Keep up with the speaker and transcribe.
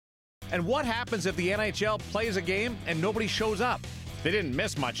And what happens if the NHL plays a game and nobody shows up? They didn't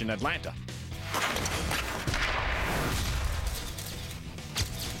miss much in Atlanta.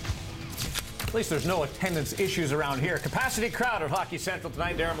 At least there's no attendance issues around here. Capacity crowd at Hockey Central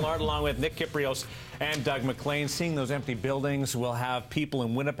tonight. Darren Millard along with Nick Kiprios and Doug McLean. Seeing those empty buildings will have people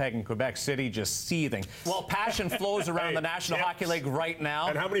in Winnipeg and Quebec City just seething. Well, passion flows around the National Hockey League right now.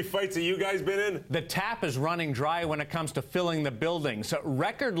 And how many fights have you guys been in? The tap is running dry when it comes to filling the buildings.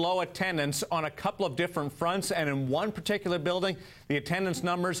 Record low attendance on a couple of different fronts, and in one particular building, the attendance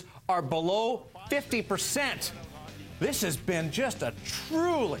numbers are below 50%. This has been just a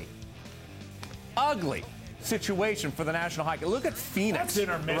truly ugly situation for the National Hockey. Look at Phoenix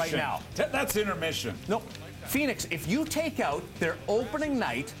right now. That's intermission. No, Phoenix, if you take out their opening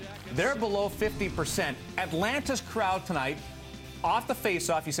night, they're below 50%. Atlanta's crowd tonight, off the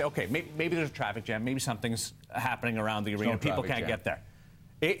face-off, you say, okay, maybe there's a traffic jam, maybe something's happening around the arena, people can't get there.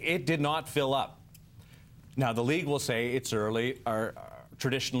 It did not fill up. Now, the league will say it's early, or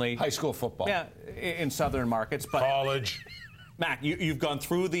traditionally... High school football. Yeah, in southern markets. But college. Mac, you've gone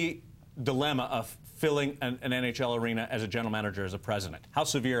through the dilemma of filling an NHL arena as a general manager, as a president. How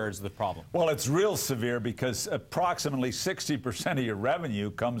severe is the problem? Well, it's real severe because approximately 60% of your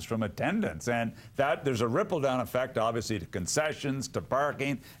revenue comes from attendance. And that there's a ripple-down effect, obviously, to concessions, to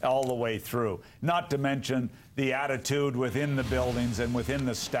parking, all the way through. Not to mention the attitude within the buildings and within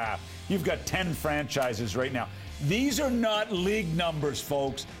the staff. You've got 10 franchises right now. These are not league numbers,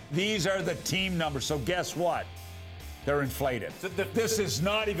 folks. These are the team numbers. So guess what? They're inflated. This is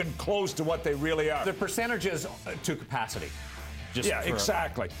not even close to what they really are. The percentages to capacity. Yeah,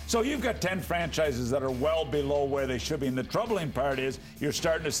 exactly. So you've got 10 franchises that are well below where they should be. And the troubling part is you're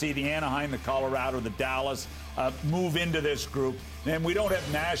starting to see the Anaheim, the Colorado, the Dallas move into this group. And we don't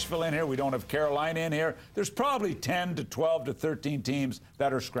have Nashville in here. We don't have Carolina in here. There's probably 10 to 12 to 13 teams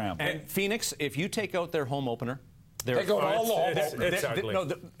that are scrambling. And Phoenix, if you take out their home opener, they go all the home openers. It's ugly.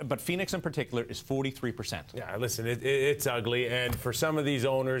 But Phoenix in particular is 43%. Yeah, listen, it's ugly. And for some of these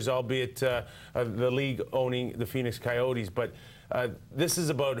owners, albeit the league owning the Phoenix Coyotes, but this is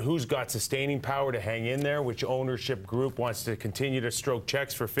about who's got sustaining power to hang in there, which ownership group wants to continue to stroke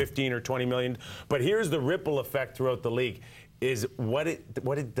checks for 15 or 20 million. But here's the ripple effect throughout the league, is what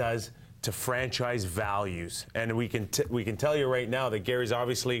it does to franchise values. And we can tell you right now that Gary's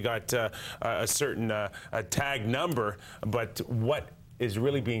obviously got a certain tag number, but what is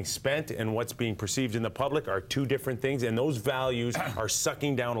really being spent and what's being perceived in the public are two different things, and those values are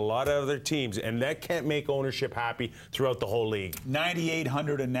sucking down a lot of other teams, and that can't make ownership happy throughout the whole league.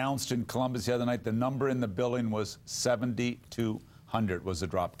 9,800 announced in Columbus the other night. The number in the building was 7,200 was the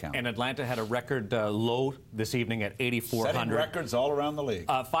drop count. And Atlanta had a record low this evening at 8,400. Setting records all around the league.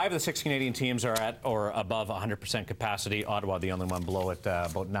 5 of the 6 Canadian teams are at or above 100% capacity. Ottawa, the only one below at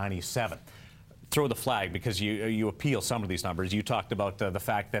about 97. Throw the flag because you appeal some of these numbers. You talked about the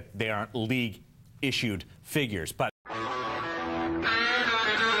fact that they aren't league-issued figures, but